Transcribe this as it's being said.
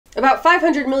About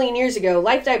 500 million years ago,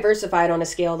 life diversified on a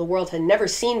scale the world had never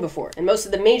seen before, and most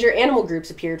of the major animal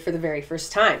groups appeared for the very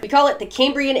first time. We call it the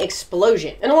Cambrian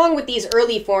explosion. And along with these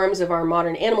early forms of our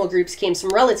modern animal groups came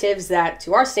some relatives that,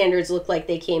 to our standards, look like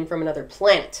they came from another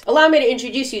planet. Allow me to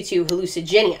introduce you to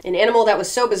Hallucigenia, an animal that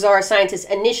was so bizarre scientists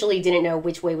initially didn't know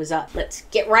which way was up. Let's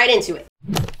get right into it.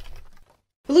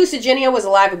 Hallucigenia was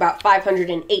alive about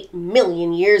 508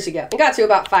 million years ago and got to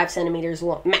about 5 centimeters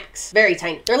long, max. Very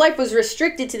tiny. Their life was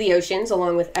restricted to the oceans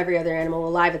along with every other animal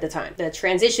alive at the time. The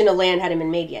transition to land hadn't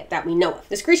been made yet, that we know of.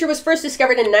 This creature was first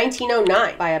discovered in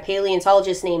 1909 by a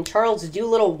paleontologist named Charles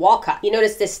Doolittle Walcott. He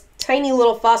noticed this tiny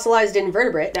little fossilized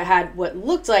invertebrate that had what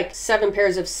looked like 7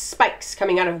 pairs of spikes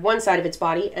coming out of one side of its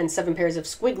body and 7 pairs of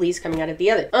squigglies coming out of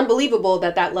the other. Unbelievable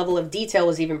that that level of detail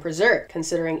was even preserved,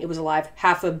 considering it was alive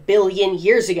 500 million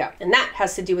years ago. And that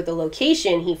has to do with the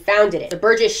location he found it in, the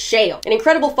Burgess Shale, an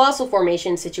incredible fossil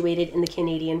formation situated in the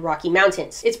Canadian Rocky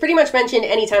Mountains. It's pretty much mentioned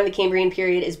anytime the Cambrian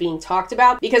period is being talked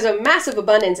about because a massive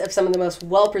abundance of some of the most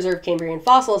well-preserved Cambrian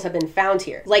fossils have been found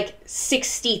here, like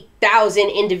 60,000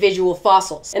 individual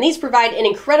fossils. And these provide an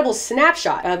incredible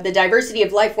snapshot of the diversity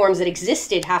of life forms that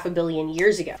existed 500 million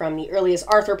years ago, from the earliest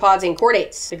arthropods and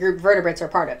chordates, the group vertebrates are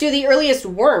part of, to the earliest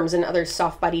worms and other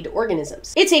soft-bodied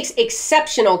organisms. It takes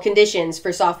exceptional conditions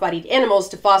for soft-bodied animals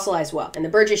to fossilize well, and the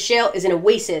Burgess Shale is an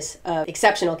oasis of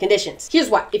exceptional conditions. Here's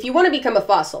why. If you want to become a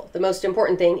fossil, the most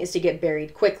important thing is to get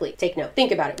buried quickly. Take note.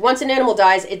 Think about it. Once an animal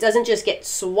dies, it doesn't just get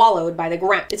swallowed by the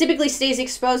ground. It typically stays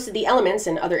exposed to the elements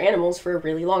and other animals for a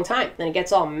really long time. Then it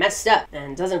gets all messed up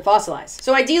and doesn't fossilize.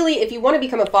 So ideally, if you want to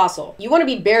become a fossil, you want to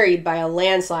be buried by a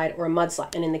landslide or a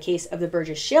mudslide. And in the case of the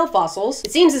Burgess Shale fossils,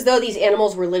 it seems as though these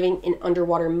animals were living in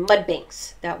underwater mud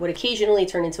banks that would occasionally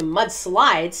turn into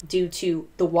mudslides due to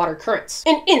the water currents.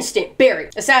 An instant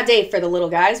bury. A sad day for the little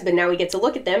guys, but now we get to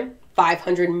look at them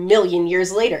 500 million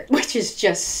years later, which is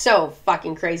just so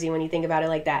fucking crazy when you think about it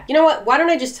like that. You know what? Why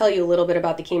don't I just tell you a little bit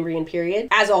about the Cambrian period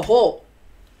as a whole?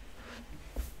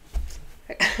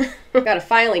 I've got a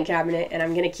filing cabinet and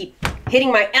I'm gonna keep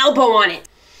hitting my elbow on it.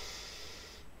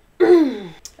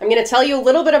 I'm going to tell you a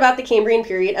little bit about the Cambrian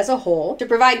period as a whole to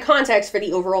provide context for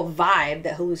the overall vibe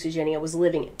that Hallucigenia was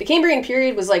living in. The Cambrian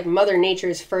period was like Mother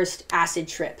Nature's first acid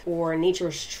trip, or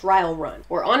nature's trial run,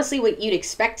 or honestly what you'd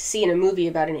expect to see in a movie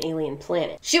about an alien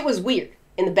planet. Shit was weird.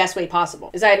 In the best way possible.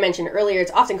 As I had mentioned earlier,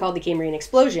 it's often called the Cambrian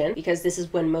explosion because this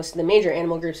is when most of the major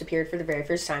animal groups appeared for the very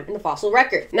first time in the fossil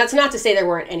record. And that's not to say there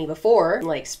weren't any before,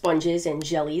 like sponges and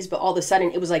jellies, but all of a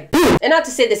sudden it was like boom! And not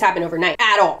to say this happened overnight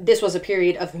at all. This was a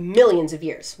period of millions of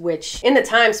years, which in the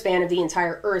time span of the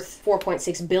entire Earth,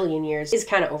 4.6 billion years, is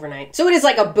kind of overnight. So it is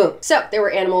like a boom. So there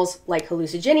were animals like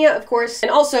Hallucigenia, of course, and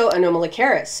also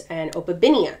Anomalocaris and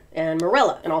Opabinia and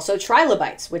Morella, and also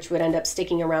trilobites, which would end up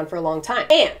sticking around for a long time,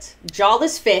 and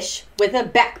jawless fish with a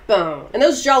backbone. And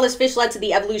those jawless fish led to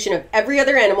the evolution of every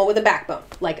other animal with a backbone,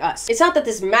 like us. It's not that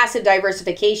this massive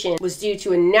diversification was due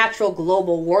to a natural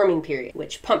global warming period,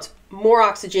 which pumped more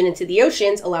oxygen into the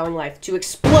oceans, allowing life to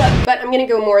explode. But I'm gonna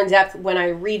go more in depth when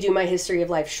I redo my History of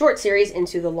Life short series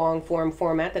into the long form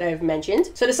format that I've mentioned.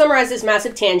 So to summarize this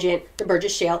massive tangent, the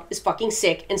Burgess Shale is fucking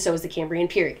sick, and so is the Cambrian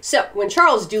period. So when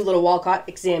Charles Doolittle Walcott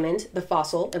examined the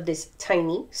fossil of this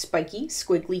tiny, spiky,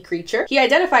 squiggly creature, he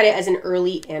identified it as an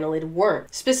early annelid worm,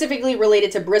 specifically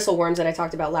related to bristle worms that I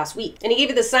talked about last week. And he gave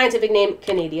it the scientific name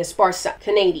Canadia sparsa.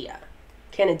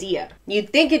 Canadia. You'd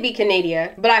think it'd be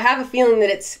Canadia, but I have a feeling that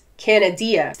it's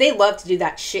Canadia. They love to do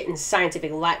that shit in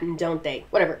scientific Latin, don't they?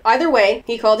 Whatever. Either way,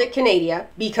 he called it Canadia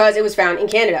because it was found in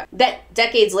Canada. Then,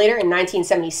 decades later in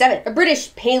 1977, a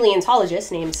British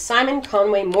paleontologist named Simon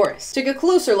Conway Morris took a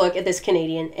closer look at this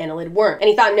Canadian annelid worm. And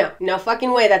he thought, no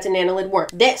fucking way that's an annelid worm.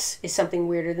 This is something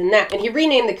weirder than that. And he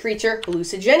renamed the creature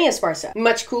Hallucigenia sparsa.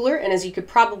 Much cooler, and as you could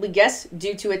probably guess,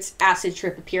 due to its acid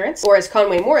trip appearance, or as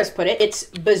Conway Morris put it, its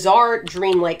bizarre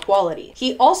dreamlike quality.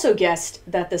 He also guessed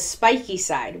that the spiky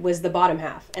side was the bottom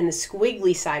half and the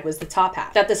squiggly side was the top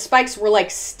half. That the spikes were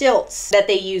like stilts that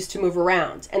they used to move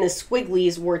around, and the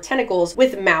squigglies were tentacles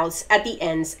with mouths at the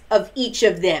ends of each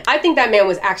of them. I think that man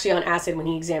was actually on acid when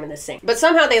he examined this thing. But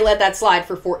somehow they let that slide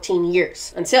for 14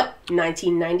 years, until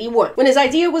 1991, when his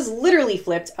idea was literally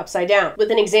flipped upside down with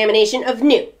an examination of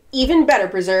new, even better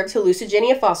preserved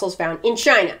Hallucigenia fossils found in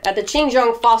China at the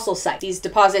Qinzhou fossil site. These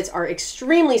deposits are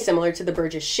extremely similar to the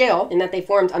Burgess Shale in that they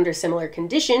formed under similar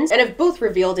conditions and have both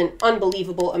revealed an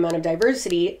unbelievable amount of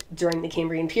diversity during the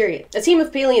Cambrian period. A team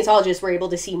of paleontologists were able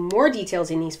to see more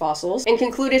details in these fossils and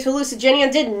concluded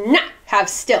Hallucigenia did not have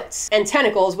stilts and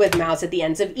tentacles with mouths at the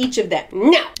ends of each of them.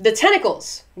 Now, the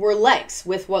tentacles were legs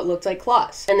with what looked like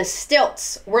claws, and the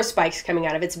stilts were spikes coming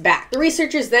out of its back. The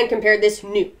researchers then compared this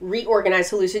new,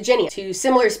 reorganized Hallucigenia to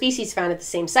similar species found at the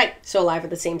same site, so alive at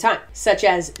the same time, such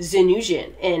as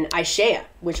Xenusian and Aishea,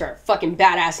 which are fucking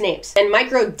badass names, and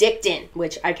Microdictin,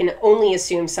 which I can only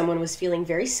assume someone was feeling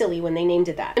very silly when they named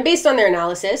it that. And based on their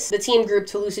analysis, the team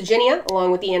grouped Hallucigenia,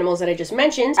 along with the animals that I just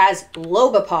mentioned, as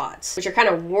lobopods, which are kind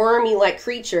of wormy-like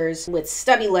creatures with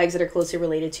stubby legs that are closely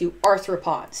related to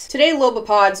arthropods. Today,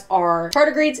 lobopods are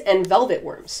tardigrades and velvet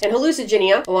worms, and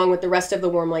Hallucigenia, along with the rest of the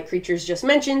worm-like creatures just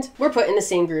mentioned, were put in the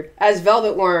same group as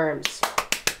velvet worms.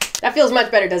 That feels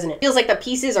much better, doesn't it? Feels like the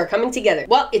pieces are coming together.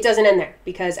 Well, it doesn't end there,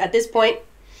 because at this point,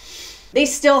 they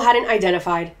still hadn't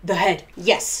identified the head.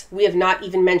 Yes, we have not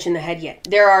even mentioned the head yet.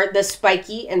 There are the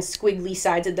spiky and squiggly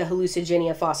sides of the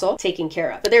Hallucigenia fossil taken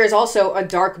care of. But there is also a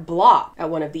dark blob at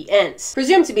one of the ends,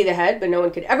 presumed to be the head, but no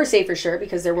one could ever say for sure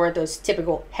because there weren't those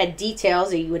typical head details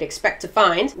that you would expect to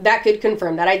find that could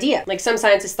confirm that idea. Like, some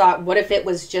scientists thought, what if it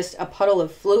was just a puddle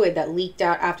of fluid that leaked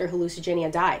out after Hallucigenia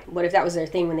died? What if that was their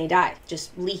thing when they died?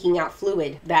 Just leaking out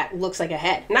fluid that looks like a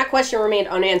head? And that question remained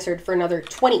unanswered for another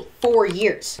 24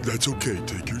 years. That's okay.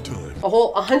 Take your time. A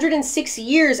whole 106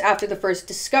 years after the first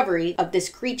discovery of this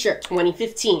creature,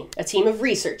 2015, a team of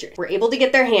researchers were able to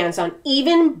get their hands on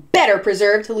even better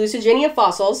preserved Hallucigenia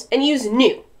fossils and use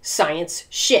new science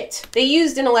shit. They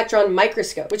used an electron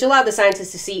microscope, which allowed the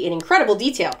scientists to see in incredible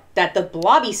detail that the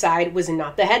blobby side was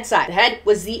not the head side. The head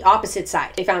was the opposite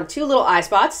side. They found 2 little eye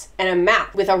spots and a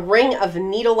mouth with a ring of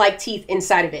needle-like teeth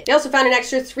inside of it. They also found an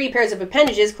extra 3 pairs of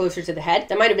appendages closer to the head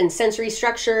that might have been sensory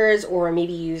structures or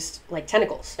maybe used like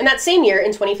tentacles. And that same year,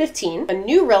 in 2015, a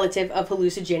new relative of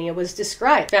Hallucigenia was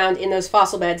described, found in those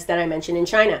fossil beds that I mentioned in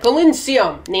China.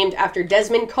 Collinsium, named after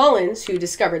Desmond Collins, who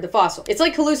discovered the fossil. It's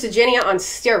like Hallucigenia on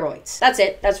steroids. That's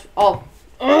it. That's all.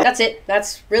 That's it.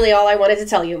 That's really all I wanted to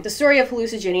tell you. The story of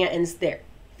Hallucigenia ends there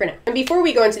for now. And before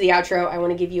we go into the outro, I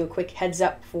want to give you a quick heads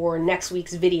up for next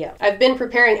week's video. I've been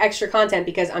preparing extra content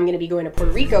because I'm going to be going to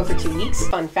Puerto Rico for 2 weeks.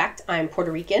 Fun fact, I'm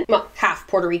Puerto Rican, well, half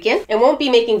Puerto Rican, and won't be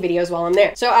making videos while I'm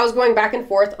there. So I was going back and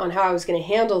forth on how I was going to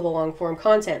handle the long form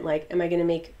content. Like, am I going to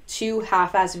make 2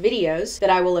 half-ass videos that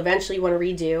I will eventually want to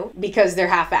redo because they're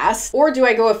half-assed? Or do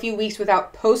I go a few weeks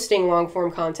without posting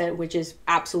long-form content, which is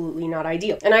absolutely not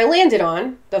ideal? And I landed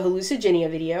on the Hallucigenia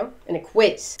video and a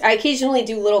quiz. I occasionally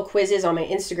do little quizzes on my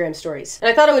Instagram stories, and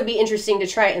I thought it would be interesting to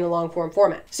try it in the long-form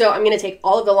format. So I'm going to take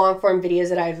all of the long-form videos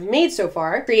that I've made so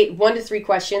far, create 1 to 3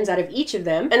 questions out of each of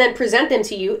them, and then present them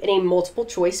to you in a multiple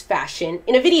choice fashion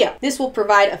in a video. This will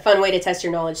provide a fun way to test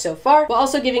your knowledge so far, while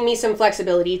also giving me some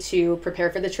flexibility to prepare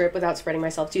for the trip without spreading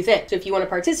myself too thin. So if you want to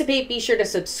participate, be sure to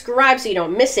subscribe so you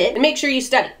don't miss it, and make sure you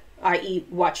study, i.e.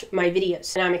 watch my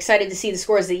videos. And I'm excited to see the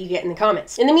scores that you get in the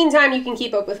comments. In the meantime, you can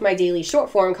keep up with my daily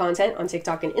short form content on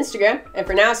TikTok and Instagram. And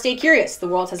for now, stay curious. The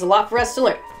world has a lot for us to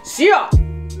learn. See ya!